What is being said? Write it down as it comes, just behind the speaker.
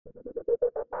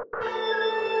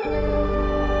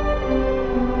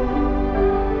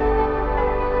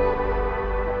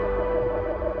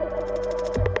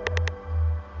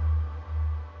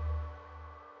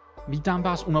Vítám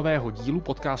vás u nového dílu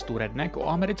podcastu Redneck o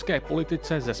americké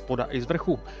politice ze spoda i z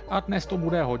vrchu. A dnes to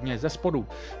bude hodně ze spodu.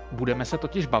 Budeme se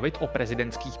totiž bavit o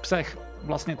prezidentských psech.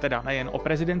 Vlastně teda nejen o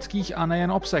prezidentských a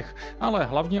nejen o psech, ale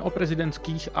hlavně o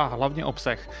prezidentských a hlavně o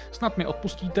psech. Snad mi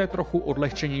odpustíte trochu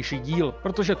odlehčenější díl,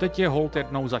 protože teď je holt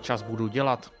jednou za čas budu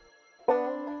dělat.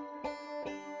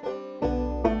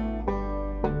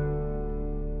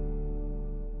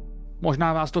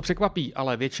 Možná vás to překvapí,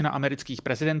 ale většina amerických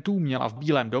prezidentů měla v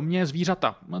Bílém domě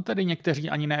zvířata, tedy někteří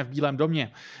ani ne v Bílém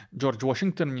domě. George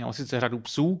Washington měl sice řadu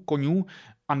psů, konňů,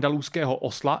 andaluzského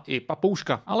osla i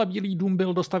papouška, ale Bílý dům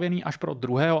byl dostavěný až pro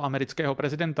druhého amerického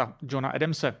prezidenta, Johna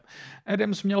Adamse.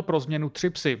 Adams měl pro změnu 3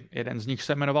 psy, jeden z nich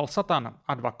se jmenoval Satan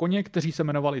a 2 koně, kteří se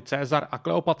jmenovali César a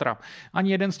Kleopatra.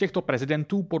 Ani jeden z těchto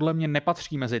prezidentů podle mě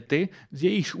nepatří mezi ty, z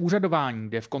jejichž úřadování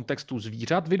jde v kontextu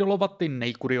zvířat vydolovat ty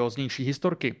nejkurióznější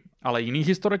historky. Ale jiných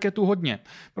historek je tu hodně,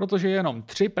 protože jenom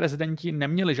 3 prezidenti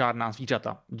neměli žádná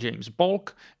zvířata. James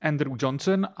Polk, Andrew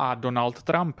Johnson a Donald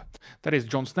Trump. Tedy s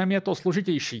Johnsonem je to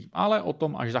složitější, ale o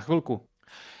tom až za chvilku.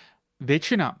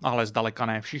 Většina, ale zdaleka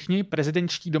ne všichni,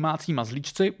 prezidentští domácí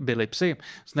mazlíčci byli psi.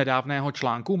 Z nedávného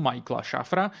článku Michaela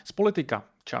Schaffera z Politika.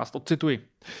 Část odcituji.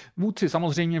 Vůdci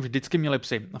samozřejmě vždycky měli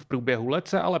psy. V průběhu let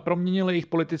se ale proměnili jejich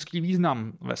politický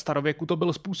význam. Ve starověku to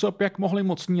byl způsob, jak mohli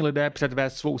mocní lidé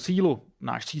předvést svou sílu.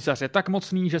 Náš císař je tak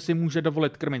mocný, že si může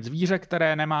dovolit krmit zvíře,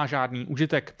 které nemá žádný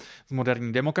užitek. V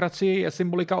moderní demokracii je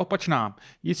symbolika opačná.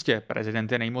 Jistě,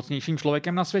 prezident je nejmocnějším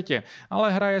člověkem na světě,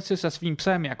 ale hraje si se svým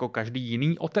psem jako každý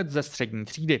jiný otec ze střední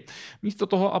třídy. Místo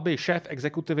toho, aby šéf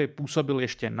exekutivy působil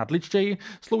ještě nadličtěji,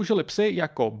 sloužili psy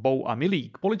jako Bo a Millie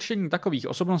k poličení takových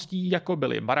osobností, jako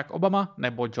byli Barack Obama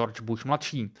nebo George Bush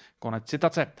mladší. Konec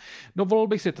citace. Dovolil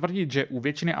bych si tvrdit, že u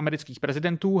většiny amerických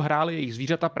prezidentů hráli jejich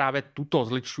zvířata právě tuto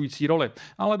zličťující roli,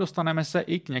 ale dostaneme se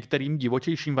i k některým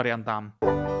divočejším variantám.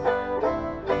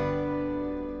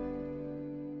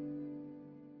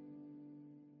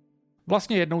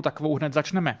 Vlastně jednou takovou hned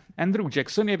začneme. Andrew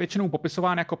Jackson je většinou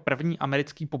popisován jako první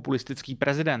americký populistický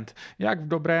prezident, jak v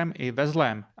dobrém i ve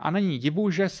zlém. A není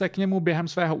divu, že se k němu během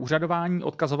svého úřadování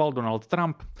odkazoval Donald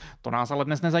Trump. To nás ale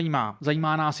dnes nezajímá.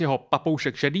 Zajímá nás jeho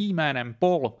papoušek šedý jménem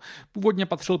Paul. Původně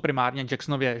patřil primárně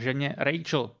Jacksonově ženě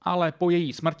Rachel, ale po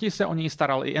její smrti se o něj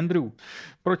staral i Andrew.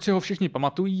 Proč si ho všichni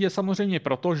pamatují, je samozřejmě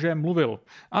proto, že mluvil.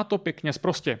 A to pěkně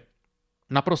sprostě.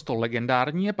 Naprosto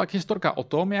legendární je pak historka o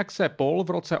tom, jak se Paul v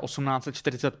roce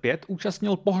 1845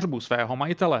 účastnil pohřbu svého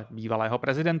majitele, bývalého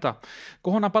prezidenta.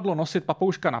 Koho napadlo nosit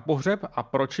papouška na pohřeb a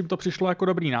proč jim to přišlo jako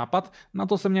dobrý nápad, na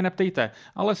to se mě neptejte,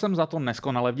 ale jsem za to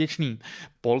neskonale vděčný.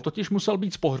 Paul totiž musel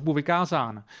být z pohřbu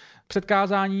vykázán. Před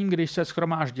kázáním, když se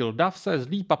shromáždil dav, se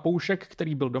zlý papoušek,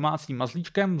 který byl domácím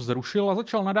mazlíčkem, vzrušil a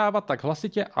začal nadávat tak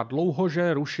hlasitě a dlouho,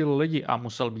 že rušil lidi a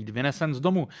musel být vynesen z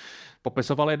domu.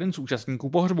 Popisoval jeden z účastníků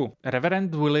pohřbu,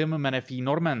 reverend William Menefee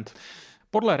Normand.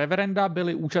 Podle reverenda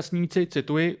byli účastníci,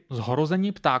 cituji,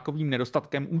 zhrozeni ptákovým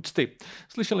nedostatkem úcty.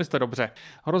 Slyšeli jste dobře.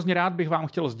 Hrozně rád bych vám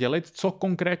chtěl sdělit, co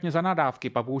konkrétně za nadávky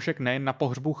papoušek nejen na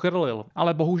pohřbu chrlil,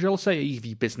 ale bohužel se jejich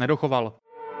výpis nedochoval.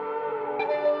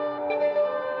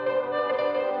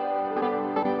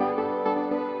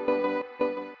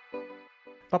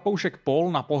 Papoušek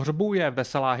Paul na pohřbu je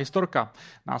veselá historka.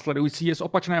 Následující je z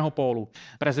opačného pólu.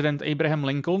 Prezident Abraham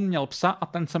Lincoln měl psa a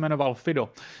ten se jmenoval Fido.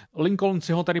 Lincoln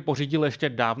si ho tady pořídil ještě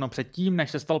dávno předtím,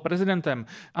 než se stal prezidentem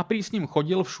a prý s ním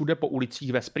chodil všude po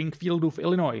ulicích ve Springfieldu v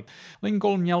Illinois.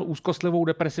 Lincoln měl úzkostlivou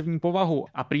depresivní povahu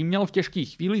a prý měl v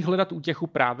těžkých chvílích hledat útěchu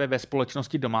právě ve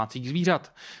společnosti domácích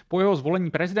zvířat. Po jeho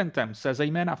zvolení prezidentem se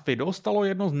zejména Fido stalo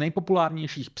jedno z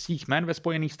nejpopulárnějších psích jmen ve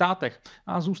Spojených státech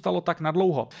a zůstalo tak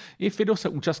nadlouho. I Fido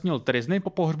se účastnil tryzny po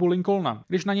pohřbu Lincolna,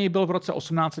 když na něj byl v roce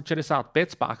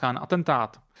 1865 spáchán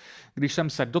atentát. Když jsem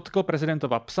se dotkl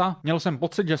prezidentova psa, měl jsem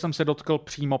pocit, že jsem se dotkl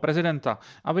přímo prezidenta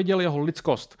a viděl jeho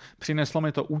lidskost. Přineslo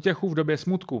mi to útěchu v době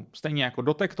smutku. Stejně jako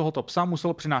dotek tohoto psa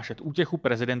musel přinášet útěchu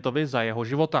prezidentovi za jeho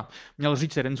života. Měl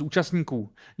říct jeden z účastníků.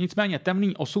 Nicméně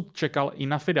temný osud čekal i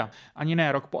na Fida. Ani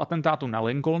ne rok po atentátu na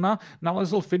Lincolna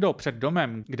nalezl Fido před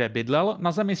domem, kde bydlel,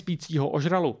 na zemi spícího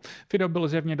ožralu. Fido byl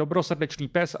zjevně dobrosrdečný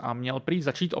pes a měl prý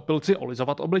začít opilci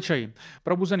olizovat obličej.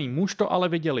 Probuzený muž to ale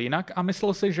viděl jinak a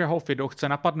myslel si, že ho Fido chce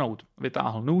napadnout.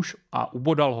 Vytáhl nůž a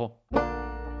ubodal ho.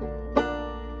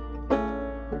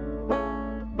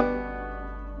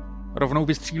 Rovnou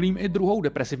vystřílím i druhou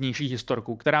depresivnější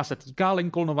historku, která se týká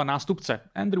Lincolnova nástupce,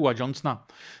 Andrewa Johnsona.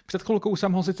 Před chvilkou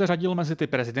jsem ho sice řadil mezi ty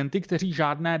prezidenty, kteří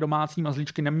žádné domácí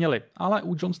mazlíčky neměli, ale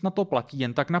u Johnsona to platí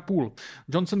jen tak napůl.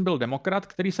 Johnson byl demokrat,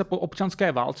 který se po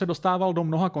občanské válce dostával do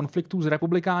mnoha konfliktů s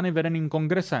republikány vedeným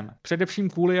kongresem, především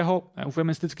kvůli jeho,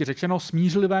 eufemisticky řečeno,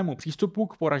 smířlivému přístupu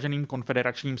k poraženým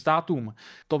konfederačním státům.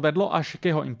 To vedlo až k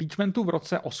jeho impeachmentu v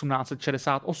roce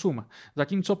 1868.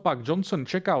 Zatímco pak Johnson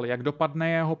čekal, jak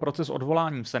dopadne jeho proces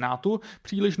odvolání v Senátu,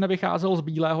 příliš nevycházel z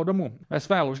Bílého domu. Ve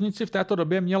své ložnici v této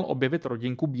době měl objevit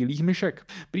rodinku bílých myšek.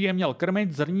 Prý je měl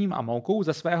krmit zrním a moukou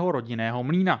ze svého rodinného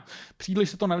mlýna. Příliš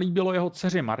se to nelíbilo jeho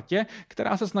dceři Martě,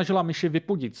 která se snažila myši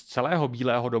vypudit z celého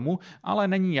Bílého domu, ale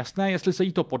není jasné, jestli se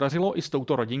jí to podařilo i s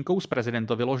touto rodinkou z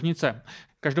prezidentovy ložnice.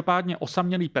 Každopádně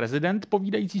osamělý prezident,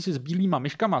 povídající si s bílýma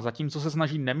myškama, zatímco se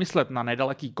snaží nemyslet na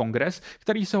nedaleký kongres,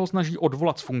 který se ho snaží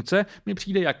odvolat z funkce, mi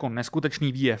přijde jako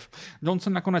neskutečný výjev.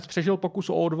 Johnson nakonec přežil pokus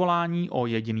o odvolání o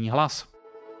jediný hlas.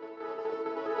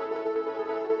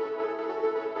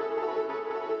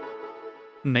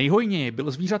 Nejhojněji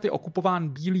byl zvířaty okupován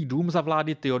Bílý dům za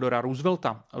vlády Theodora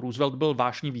Roosevelta. Roosevelt byl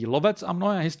vášnivý lovec a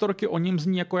mnohé historky o něm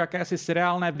zní jako jakési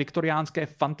seriálné viktoriánské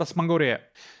fantasmagorie.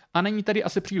 A není tedy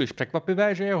asi příliš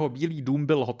překvapivé, že jeho Bílý dům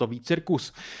byl hotový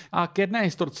cirkus. A k jedné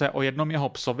historce o jednom jeho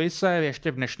psovi se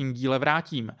ještě v dnešním díle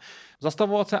vrátím.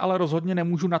 Zastavovat se ale rozhodně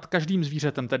nemůžu nad každým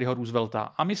zvířetem Teddyho Roosevelta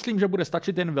a myslím, že bude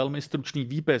stačit jen velmi stručný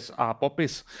výpis a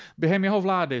popis. Během jeho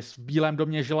vlády v Bílém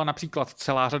domě žila například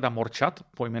celá řada morčat,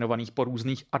 pojmenovaných po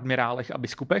různých admirálech a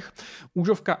biskupech,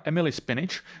 úžovka Emily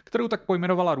Spinach, kterou tak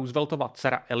pojmenovala Rooseveltova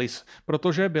dcera Alice,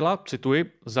 protože byla,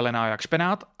 cituji, zelená jak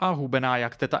špenát a hubená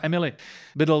jak teta Emily.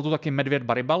 Bydlel tu taky medvěd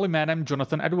Baribal jménem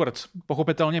Jonathan Edwards,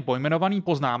 pochopitelně pojmenovaný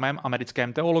po známém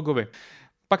americkém teologovi.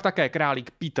 Pak také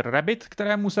králík Peter Rabbit,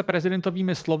 kterému se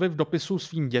prezidentovými slovy v dopisu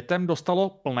svým dětem dostalo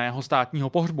plného státního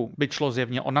pohřbu, byť šlo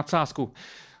zjevně o nadsázku.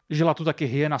 Žila tu taky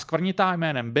hyena skvrnitá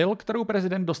jménem Bill, kterou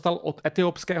prezident dostal od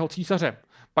etiopského císaře.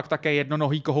 Pak také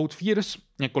jednonohý kohout Fierce,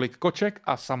 několik koček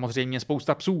a samozřejmě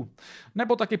spousta psů.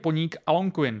 Nebo taky poník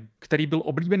Algonquin, který byl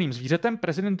oblíbeným zvířetem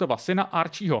prezidentova syna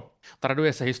Archieho.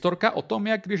 Traduje se historka o tom,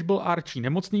 jak když byl Archie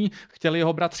nemocný, chtěli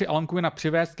jeho bratři Algonquina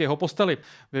přivést k jeho posteli.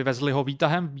 Vyvezli ho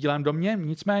výtahem v Bílém domě,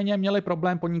 nicméně měli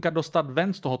problém poníka dostat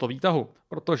ven z tohoto výtahu,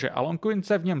 protože Algonquin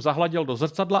se v něm zahladil do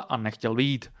zrcadla a nechtěl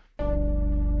vyjít.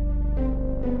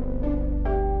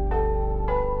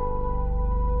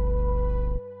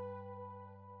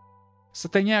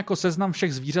 Stejně jako seznam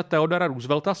všech zvířat Theodora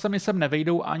Roosevelta se mi sem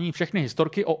nevejdou ani všechny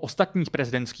historky o ostatních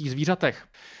prezidentských zvířatech.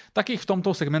 Tak jich v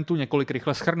tomto segmentu několik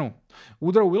rychle shrnu.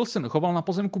 Woodrow Wilson choval na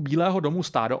pozemku Bílého domu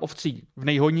stádo ovcí. V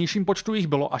nejhojnějším počtu jich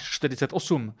bylo až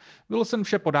 48. Wilson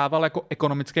vše podával jako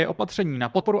ekonomické opatření na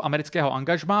podporu amerického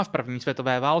angažmá v první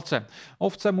světové válce.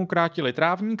 Ovce mu krátili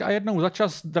trávník a jednou za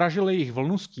čas dražili jich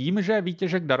vlnu s tím, že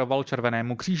výtěžek daroval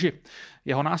Červenému kříži.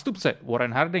 Jeho nástupce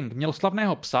Warren Harding měl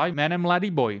slavného psa jménem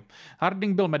Ladyboy.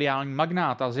 Harding byl mediální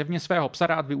magnát a zjevně svého psa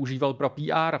rád využíval pro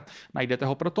PR. Najdete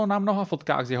ho proto na mnoha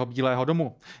fotkách z jeho Bílého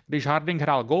domu. Když Harding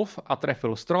hrál golf a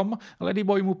trefil strom,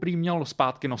 Ladyboy mu prý měl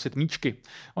zpátky nosit míčky.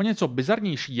 O něco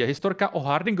bizarnější je historka o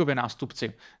Hardingově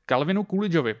nástupci, Calvinu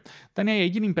Coolidgeovi. Ten je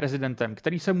jediným prezidentem,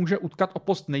 který se může utkat o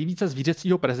post nejvíce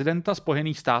zvířecího prezidenta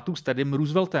Spojených států s Teddym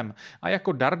Rooseveltem a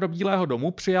jako dar do Bílého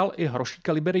domu přijal i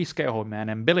hrošíka liberijského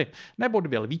jménem Billy, nebo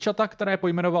 2 lvíčata, které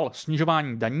pojmenoval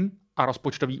snižování daní a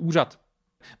rozpočtový úřad.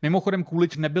 Mimochodem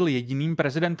Coolidge nebyl jediným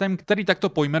prezidentem, který takto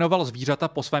pojmenoval zvířata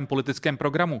po svém politickém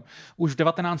programu. Už v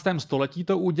 19. století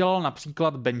to udělal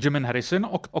například Benjamin Harrison,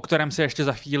 o kterém se ještě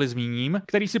za chvíli zmíním,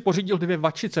 který si pořídil 2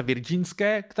 vačice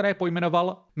virginské, které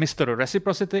pojmenoval Mr.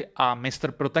 Reciprocity a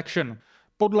Mr. Protection,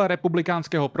 podle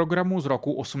republikánského programu z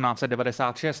roku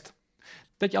 1896.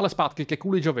 Teď ale zpátky ke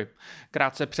Coolidgeovi.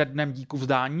 Krátce před dnem díku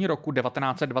vzdání roku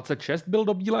 1926 byl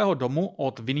do Bílého domu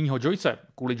od Vinnieho Joyce,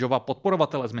 Coolidgeova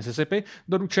podporovatele z Mississippi,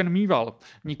 doručen mýval,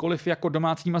 nikoliv jako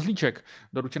domácí mazlíček.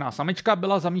 Doručená samička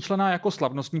byla zamýšlená jako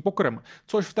slavnostní pokrm,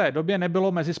 což v té době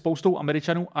nebylo mezi spoustou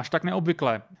Američanů až tak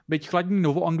neobvyklé. Byť chladní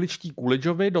novoangličtí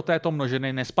Coolidgeovi do této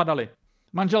množiny nespadali.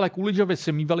 Manželé Coolidgeovi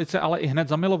si mývalice ale i hned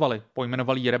zamilovali,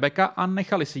 pojmenovali ji Rebecca a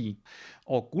nechali si ji.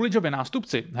 O Coolidgeově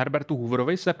nástupci, Herbertu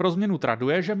Hooverovi, se pro změnu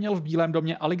traduje, že měl v Bílém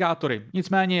domě aligátory.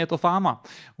 Nicméně je to fáma.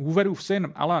 Hooverův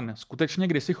syn Alan skutečně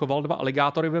kdysi choval 2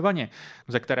 aligátory ve vaně,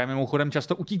 ze které mimochodem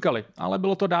často utíkali, ale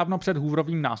bylo to dávno před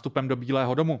Hooverovým nástupem do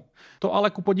Bílého domu. To ale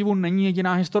ku podivu není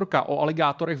jediná historka o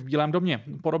aligátorech v Bílém domě.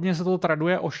 Podobně se to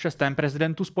traduje o 6.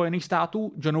 prezidentu Spojených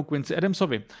států Johnu Quincy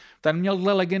Adamsovi. Ten měl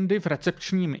dle legendy v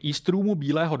recepčním East Roomu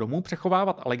Bílého domu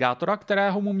přechovávat aligátora,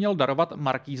 kterého mu měl darovat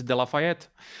markýz de Lafayette.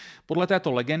 Podle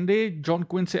této legendy John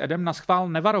Quincy Adams naschvál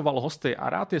nevaroval hosty a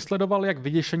rád je sledoval, jak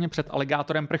vyděšeně před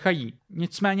aligátorem prchají.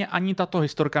 Nicméně ani tato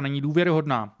historka není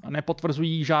důvěryhodná.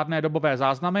 Nepotvrzují žádné dobové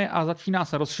záznamy a začíná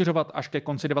se rozšiřovat až ke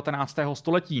konci 19.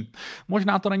 století.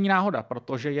 Možná to není náhoda,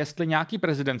 protože jestli nějaký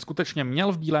prezident skutečně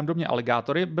měl v Bílém domě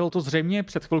aligátory, byl to zřejmě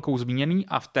před chvilkou zmíněný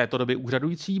a v této době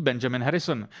úřadující Benjamin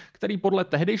Harrison, který podle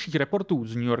tehdejších reportů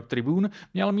z New York Tribune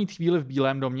měl mít chvíli v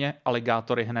Bílém domě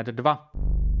aligátory hned 2.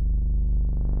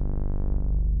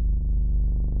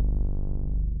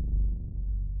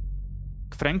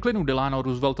 Franklinu Delano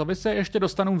Rooseveltovi se ještě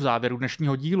dostanu v závěru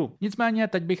dnešního dílu. Nicméně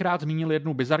teď bych rád zmínil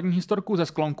jednu bizarní historku ze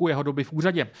sklonku jeho doby v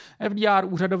úřadě. FDR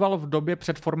úřadoval v době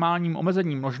před formálním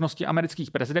omezením možnosti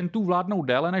amerických prezidentů vládnout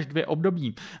déle než 2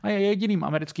 období a je jediným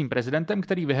americkým prezidentem,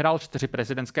 který vyhrál 4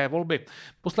 prezidentské volby.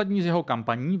 Poslední z jeho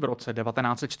kampaní v roce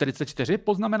 1944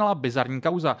 poznamenala bizarní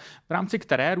kauza, v rámci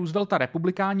které Roosevelta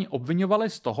republikáni obviňovali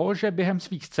z toho, že během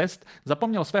svých cest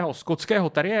zapomněl svého skotského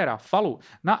teriéra Falu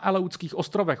na Aleutských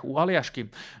ostrovech u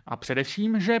Aljašky. A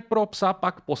především, že pro psa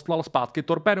pak poslal zpátky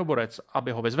torpédoborec,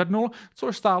 aby ho vyzvednul,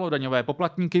 což stálo daňové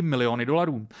poplatníky miliony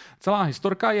dolarů. Celá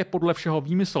historka je podle všeho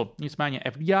výmysl, nicméně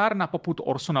FDR na popud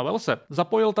Orsona Wellese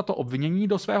zapojil tato obvinění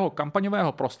do svého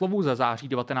kampaňového proslovu ze září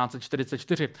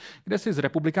 1944, kde si z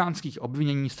republikánských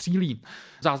obvinění střílí.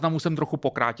 V záznamu jsem trochu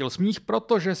pokrátil smích,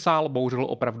 protože sál bouřil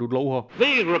opravdu dlouho.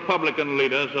 These Republican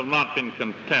leaders have not been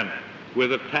content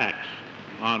with attacks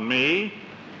on me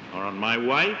or on my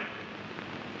wife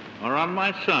or on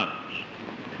my sons.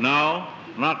 No,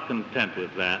 not content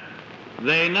with that.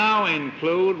 They now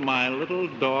include my little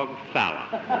dog, Falla.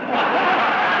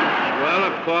 Well,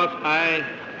 of course, I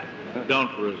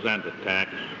don't resent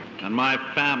attacks, and my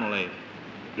family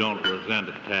don't resent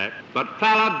attacks, but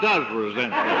Falla does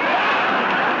resent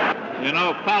it. You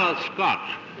know, Falla's Scotch.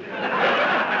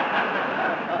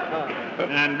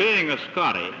 And being a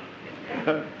Scotty,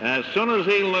 as soon as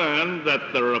he learned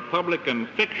that the Republican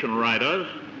fiction writers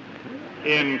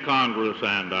in Congress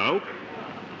and out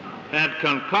had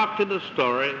concocted a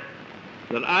story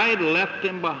that I'd left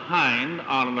him behind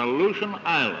on an Aleutian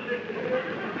island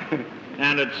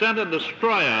and had sent a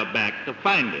destroyer back to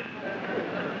find him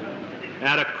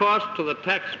at a cost to the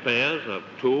taxpayers of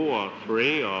 $2 or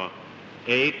 $3 or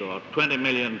 $8 or $20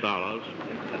 million.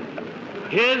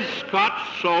 His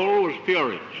Scotch soul was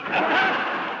furious.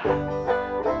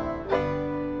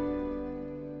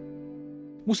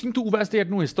 Musím tu uvést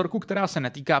jednu historku, která se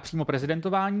netýká přímo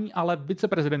prezidentování, ale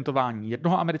viceprezidentování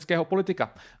jednoho amerického politika.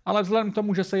 Ale vzhledem k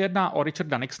tomu, že se jedná o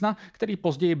Richarda Nixona, který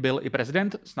později byl i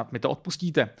prezident, snad mi to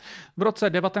odpustíte. V roce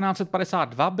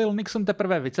 1952 byl Nixon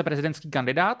teprve viceprezidentský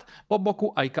kandidát po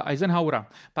boku Ika Eisenhowera.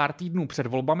 Pár týdnů před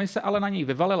volbami se ale na něj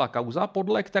vyvalila kauza,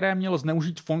 podle které měl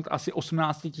zneužít fond asi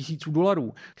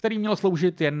 $18,000, který měl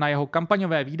sloužit jen na jeho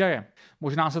kampaňové výdaje.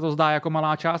 Možná se to zdá jako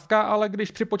malá částka, ale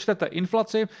když připočtete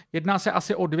inflaci, jedná se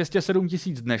asi o 207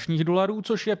 000 dnešních dolarů,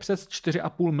 což je přes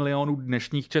 4,5 milionu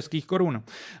dnešních českých korun.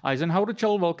 Eisenhower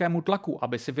čelil velkému tlaku,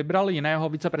 aby si vybral jiného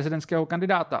viceprezidentského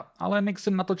kandidáta, ale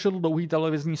Nixon natočil dlouhý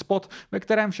televizní spot, ve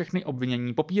kterém všechny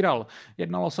obvinění popíral.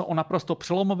 Jednalo se o naprosto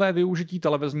přelomové využití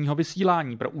televizního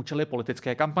vysílání pro účely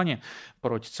politické kampaně.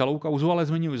 Proč celou kauzu ale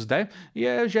zmiňuji zde,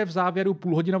 je, že v závěru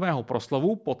půlhodinového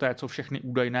proslovu, poté co všechny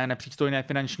údajné nepřístojné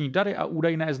finanční dary a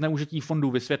údajné zneužití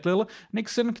fondů vysvětlil,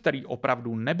 Nixon, který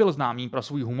opravdu nebyl známý pro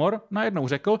svůj humor, najednou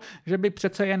řekl, že by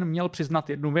přece jen měl přiznat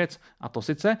jednu věc, a to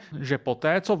sice, že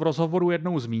poté, co v rozhovoru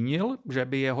jednou zmínil, že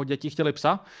by jeho děti chtěli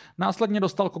psa, následně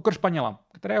dostal kokršpaněla,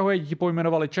 kterého je děti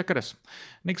pojmenovali Checkers.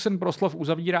 Nixon proslov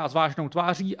uzavírá s vážnou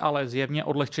tváří, ale zjevně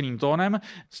odlehčeným tónem,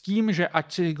 s tím, že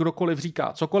ať si kdokoliv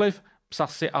říká cokoliv, psa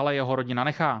si ale jeho rodina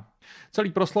nechá.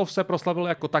 Celý proslov se proslavil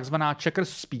jako takzvaná Checkers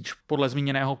speech podle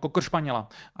zmíněného kokršpaněla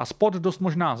a spot dost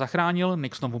možná zachránil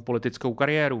Nixonovu politickou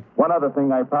kariéru. One other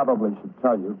thing I probably should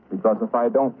tell you, because if I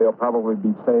don't, they'll probably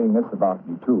be saying this about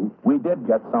me too. We did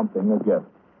get something, a gift.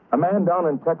 A man down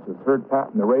in Texas heard Pat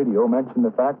on the radio mention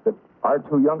the fact that our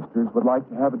 2 youngsters would like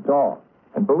to have a dog.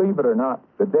 And believe it or not,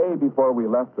 the day before we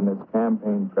left on this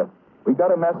campaign trip, we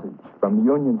got a message from the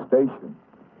Union Station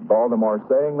in Baltimore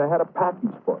saying they had a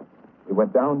package for us. We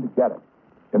went down to get it.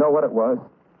 You know what it was?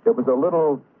 It was a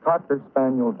little Cocker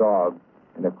Spaniel dog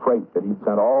in a crate that he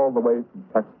sent all the way from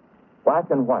Texas, black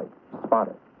and white,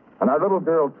 spotted. And our little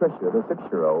girl, Tricia, the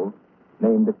 6-year-old,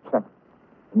 named it Checkers.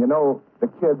 And you know, the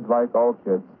kids, like all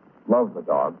kids, love the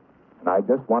dog. And I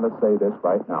just want to say this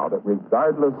right now, that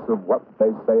regardless of what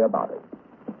they say about it,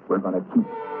 we're going to keep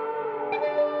it.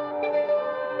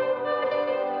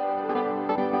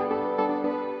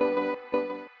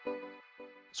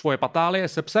 Svoje patálie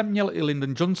se psem měl i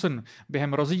Lyndon Johnson.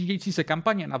 Během rozjíždějící se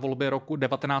kampaně na volby roku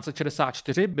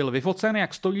 1964 byl vyfocen,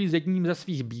 jak stojí s jedním ze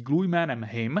svých beaglů jménem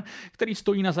Him, který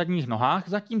stojí na zadních nohách,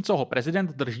 zatímco ho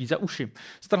prezident drží za uši.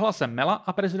 Strhla se mela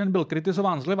a prezident byl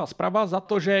kritizován zleva zprava za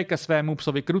to, že je ke svému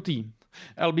psovi krutý.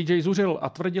 LBJ zuřil a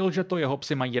tvrdil, že to jeho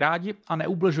psi mají rádi a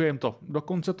neubližuje jim to.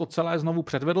 Dokonce to celé znovu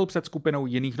předvedl před skupinou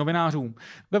jiných novinářů.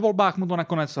 Ve volbách mu to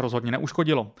nakonec rozhodně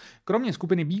neuškodilo. Kromě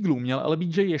skupiny beaglů měl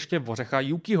LBJ ještě vořecha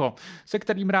Yukiho, se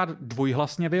kterým rád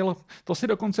dvojhlasně vyl. To si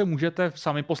dokonce můžete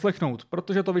sami poslechnout,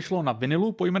 protože to vyšlo na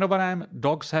vinilu pojmenovaném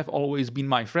Dogs Have Always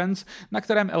Been My Friends, na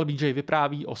kterém LBJ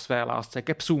vypráví o své lásce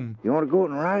ke psům. You want to go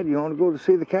and ride? You want to go to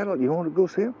see the cattle? You want to go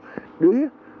see them? Do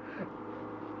you?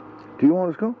 Do you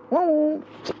want to go?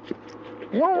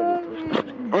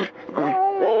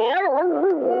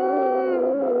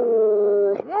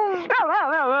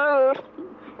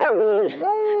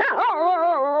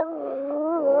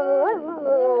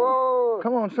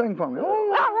 Come on, sing for me.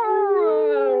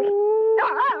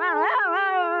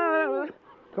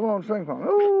 Come on, sing for me.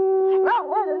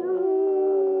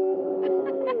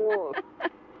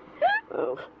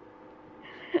 Oh,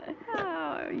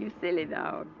 you silly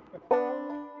dog.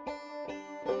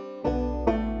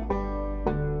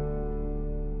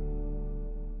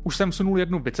 Už jsem vsunul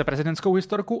jednu viceprezidentskou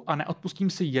historku a neodpustím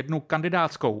si jednu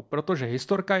kandidátskou, protože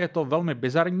historka je to velmi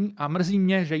bizarní a mrzí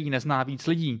mě, že ji nezná víc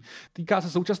lidí. Týká se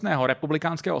současného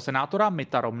republikánského senátora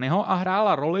Mitta Romneyho a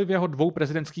hrála roli v jeho 2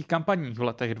 prezidentských kampaních v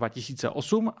letech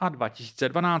 2008 a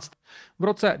 2012. V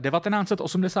roce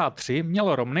 1983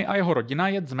 měl Romney a jeho rodina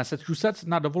jet z Massachusetts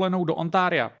na dovolenou do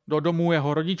Ontaria, do domu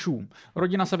jeho rodičů.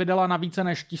 Rodina se vydala na více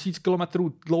než 1000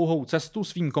 kilometrů dlouhou cestu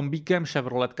svým kombíkem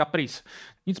Chevrolet Caprice.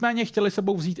 Nicméně chtěli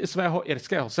sebou vzít i svého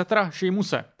irského setra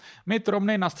Seamuse. Mitt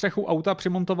Romney na střechu auta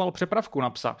přimontoval přepravku na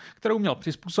psa, kterou měl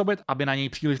přizpůsobit, aby na něj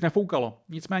příliš nefoukalo.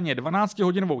 Nicméně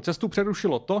 12hodinovou cestu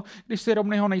přerušilo to, když si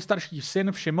Romneyho nejstarší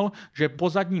syn všiml, že po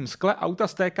zadním skle auta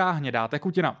stéká hnědá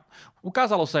tekutina.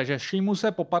 Ukázalo se, že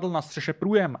Seamuse popadl na střeše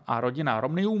průjem a rodina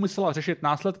Romneyů musela řešit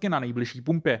následky na nejbližší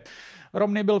pumpě.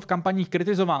 Romney byl v kampaních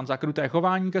kritizován za kruté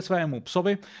chování ke svému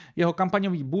psovi, jeho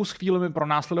kampaňový bus chvílemi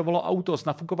pronásledovalo auto s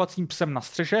nafukovacím psem na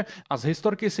střeše a z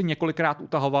historky si několikrát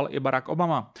utahoval i Barack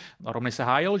Obama. Romney se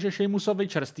hájil, že Seamusovi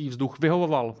čerstvý vzduch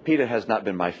vyhovoval. PETA has not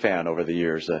been my fan over the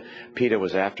years. PETA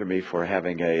was after me for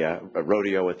having a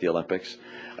rodeo at the Olympics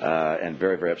and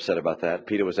very, very upset about that.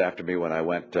 PETA was after me when I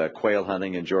went quail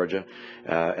hunting in Georgia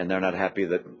and they're not happy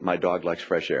that my dog likes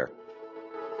fresh air.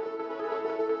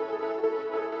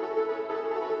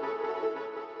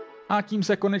 A tím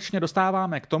se konečně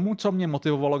dostáváme k tomu, co mě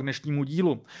motivovalo k dnešnímu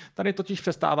dílu. Tady totiž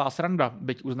přestává sranda,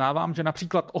 byť uznávám, že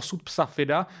například osud psa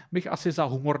Fida bych asi za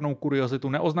humornou kuriozitu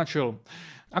neoznačil.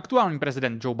 Aktuální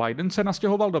prezident Joe Biden se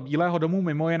nastěhoval do Bílého domu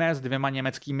mimo jiné s 2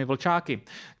 německými vlčáky,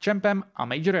 Champem a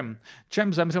Majorem.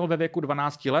 Champ zemřel ve věku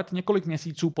 12 let několik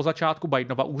měsíců po začátku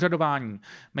Bidenova úřadování.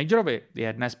 Majorovi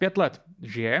je dnes 5 let.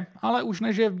 Žije, ale už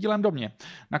nežije v Bílém domě.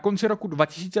 Na konci roku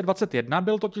 2021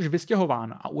 byl totiž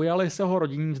vystěhován a ujali se ho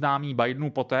rodinní známí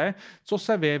Bidenů poté, co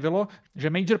se vyjevilo, že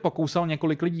Major pokousal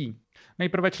několik lidí.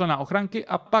 Nejprve člena ochranky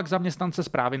a pak zaměstnance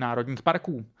správy národních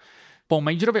parků. Po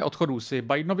Majorově odchodu si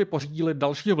Bidenovi pořídili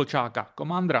dalšího vlčáka,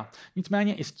 Commandera.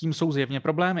 Nicméně i s tím jsou zjevně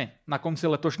problémy. Na konci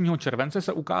letošního července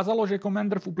se ukázalo, že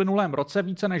Commander v uplynulém roce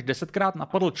více než 10krát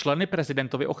napadl členy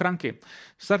prezidentovy ochranky.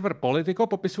 Server Politico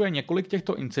popisuje několik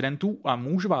těchto incidentů a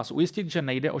můžu vás ujistit, že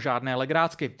nejde o žádné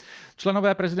legrácky.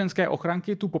 Členové prezidentské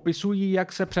ochranky tu popisují,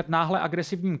 jak se před náhle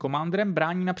agresivním Commanderem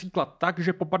brání například tak,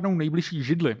 že popadnou nejbližší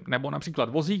židli, nebo například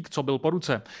vozík, co byl po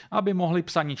ruce, aby mohli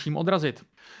psa ničím odrazit.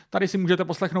 Tady si můžete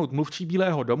poslechnout mluvčí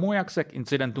Bílého domu, jak se k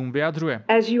incidentům vyjadřuje.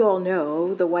 As you all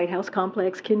know, the White House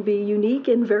complex can be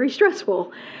unique and very stressful.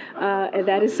 And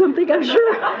that is something I'm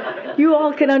sure you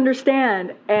all can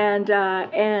understand. And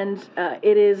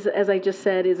it is, as I just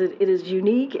said, it is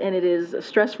unique and it is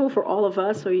stressful for all of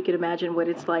us. So you can imagine what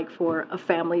it's like for a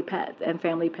family pet and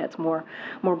family pets more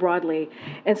broadly.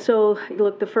 And so,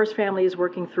 look, the first family is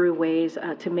working through ways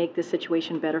to make this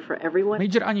situation better for everyone.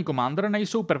 Major ani Commander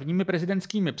nejsou prvními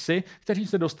prezidentskými psy, kteří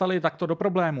se dostali takto do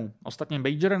problémů. Ostatně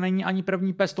Major není ani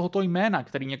první pes tohoto jména,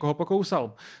 který někoho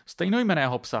pokousal.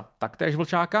 Stejnojmenného psa, taktéž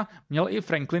vlčáka, měl i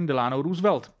Franklin Delano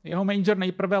Roosevelt. Jeho Major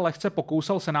nejprve lehce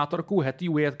pokousal senátorku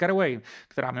Hattie Wyatt Caraway,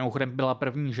 která mimochodem byla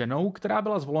první ženou, která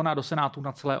byla zvolena do Senátu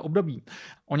na celé období.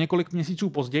 O několik měsíců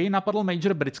později napadl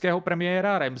Major britského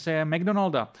premiéra Ramsaye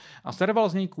MacDonalda a serval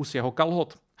z něj kus jeho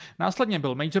kalhot. Následně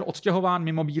byl Major odstěhován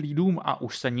mimo Bílý dům a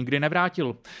už se nikdy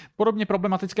nevrátil. Podobně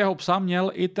problematického psa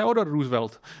měl i Theodore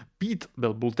Roosevelt. Pete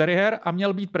byl bull terrier a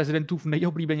měl být prezidentův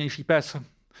nejoblíbenější pes.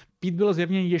 Pete byl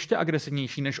zjevně ještě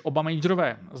agresivnější než oba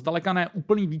majorové. Zdaleka ne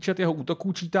úplný výčet jeho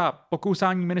útoků čítá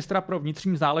pokousání ministra pro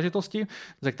vnitřní záležitosti,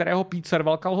 ze kterého Pete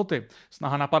serval kalhoty,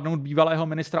 snaha napadnout bývalého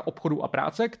ministra obchodu a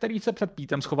práce, který se před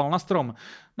Petem schoval na strom,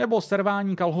 nebo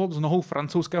servání kalhot z nohou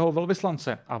francouzského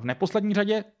velvyslance a v neposlední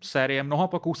řadě série mnoha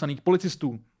pokousaných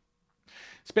policistů.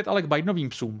 Zpět ale k Bidenovým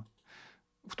psům.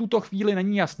 V tuto chvíli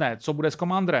není jasné, co bude s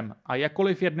Commandrem a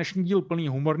jakkoliv je dnešní díl plný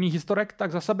humorných historek,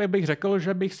 tak za sebe bych řekl,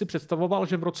 že bych si představoval,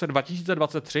 že v roce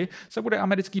 2023 se bude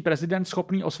americký prezident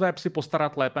schopný o své psy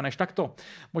postarat lépe než takto.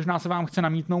 Možná se vám chce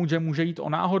namítnout, že může jít o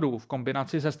náhodu v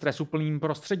kombinaci se stresuplným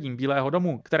prostředím Bílého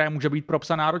domu, které může být pro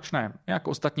psa náročné, jak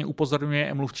ostatně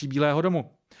upozorňuje mluvčí Bílého domu.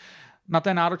 Na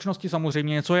té náročnosti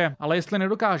samozřejmě něco je, ale jestli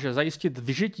nedokáže zajistit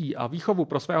vyžití a výchovu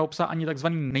pro svého psa ani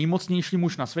takzvaný nejmocnější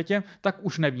muž na světě, tak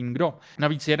už nevím kdo.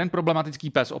 Navíc jeden problematický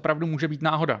pes opravdu může být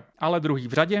náhoda, ale druhý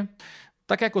v řadě.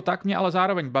 Tak jako tak mě ale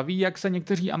zároveň baví, jak se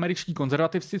někteří američtí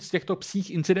konzervativci z těchto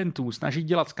psích incidentů snaží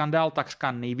dělat skandál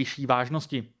takřka nejvyšší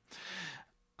vážnosti.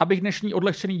 Abych dnešní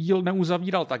odlehčený díl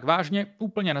neuzavíral tak vážně,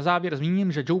 úplně na závěr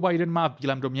zmíním, že Joe Biden má v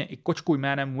Bílém domě i kočku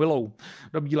jménem Willow.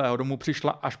 Do Bílého domu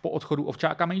přišla až po odchodu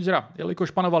ovčáka Majora,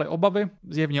 jelikož panovaly obavy,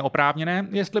 zjevně oprávněné,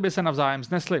 jestli by se navzájem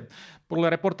snesli. Podle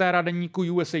reportéra deníku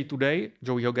USA Today,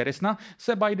 Joeyho Garrisona,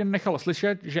 se Biden nechal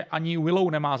slyšet, že ani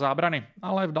Willow nemá zábrany,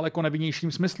 ale v daleko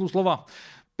nevinnějším smyslu slova.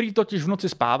 Prý totiž v noci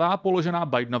spává položená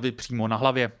Bidenovi přímo na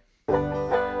hlavě.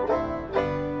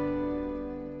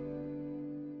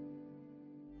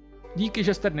 Díky,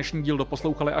 že jste dnešní díl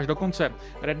doposlouchali až do konce.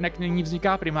 Redneck nyní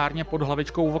vzniká primárně pod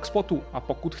hlavičkou Voxpotu a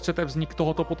pokud chcete vznik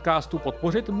tohoto podcastu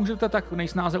podpořit, můžete tak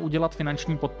nejsnáze udělat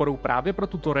finanční podporou právě pro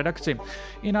tuto redakci.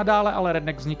 I nadále ale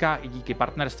Redneck vzniká i díky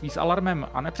partnerství s Alarmem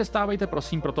a nepřestávejte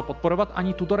prosím proto podporovat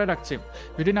ani tuto redakci.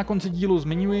 Vždy na konci dílu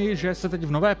zmiňuji, že se teď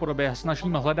v nové podobě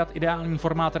snažím hledat ideální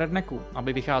formát Rednecku,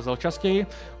 aby vycházel častěji,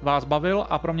 vás bavil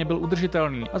a pro mě byl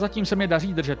udržitelný a zatím se mi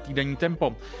daří držet týdenní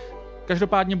tempo.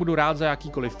 Každopádně budu rád za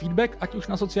jakýkoliv feedback, ať už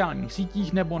na sociálních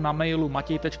sítích nebo na mailu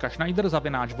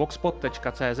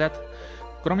matej.schneider@voxpot.cz.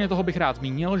 Kromě toho bych rád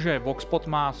zmínil, že Voxpot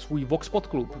má svůj Voxpot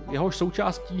klub. Jehož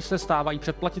součástí se stávají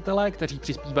předplatitelé, kteří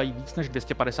přispívají víc než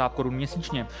 250 Kč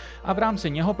měsíčně. A v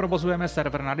rámci něho provozujeme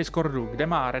server na Discordu, kde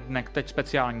má Redneck teď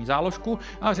speciální záložku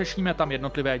a řešíme tam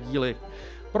jednotlivé díly.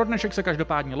 Pro dnešek se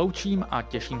každopádně loučím a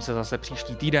těším se zase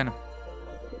příští týden.